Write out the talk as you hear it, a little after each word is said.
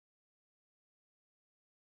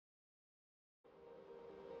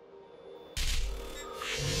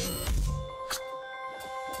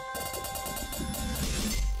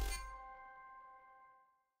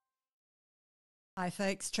Hi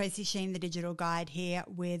folks, Tracy Sheen, the Digital Guide here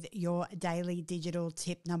with your daily digital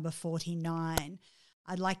tip number 49.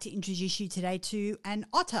 I'd like to introduce you today to an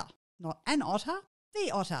otter, not an otter,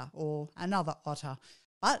 the otter or another otter,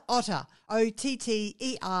 but Otter,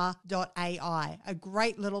 Otter.AI, a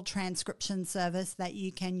great little transcription service that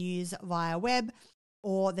you can use via web,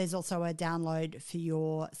 or there's also a download for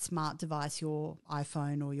your smart device, your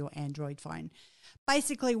iPhone or your Android phone.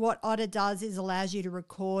 Basically, what Otter does is allows you to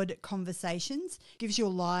record conversations, gives you a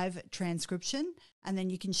live transcription, and then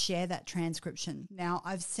you can share that transcription. Now,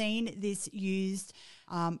 I've seen this used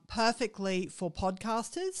perfectly for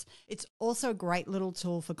podcasters. It's also a great little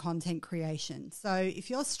tool for content creation. So if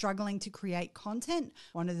you're struggling to create content,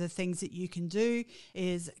 one of the things that you can do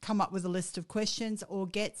is come up with a list of questions or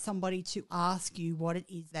get somebody to ask you what it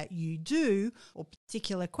is that you do or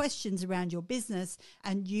particular questions around your business,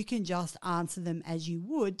 and you can just answer them as you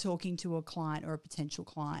would talking to a client or a potential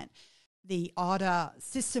client. The Otter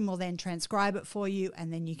system will then transcribe it for you,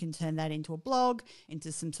 and then you can turn that into a blog,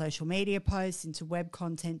 into some social media posts, into web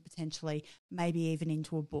content, potentially, maybe even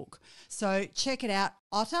into a book. So check it out,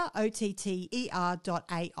 Otter, Otter.ai.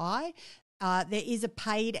 There is a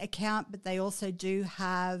paid account, but they also do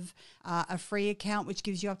have a free account, which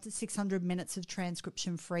gives you up to 600 minutes of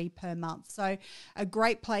transcription free per month. So a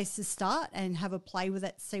great place to start and have a play with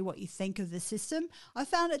it, see what you think of the system. I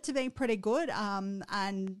found it to be pretty good,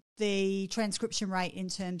 and the transcription rate in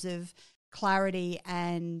terms of clarity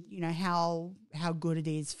and, you know, how good it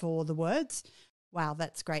is for the words. Wow,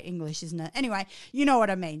 that's great English, isn't it? Anyway, you know what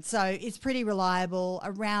I mean. So it's pretty reliable,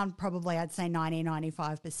 around probably I'd say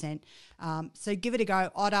 90-95%. So give it a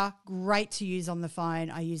go. Otter, great to use on the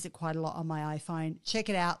phone. I use it quite a lot on my iPhone. Check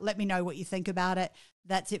it out. Let me know what you think about it.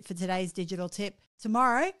 That's it for today's digital tip.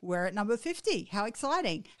 Tomorrow, we're at number 50. How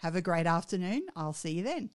exciting. Have a great afternoon. I'll see you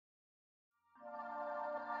then.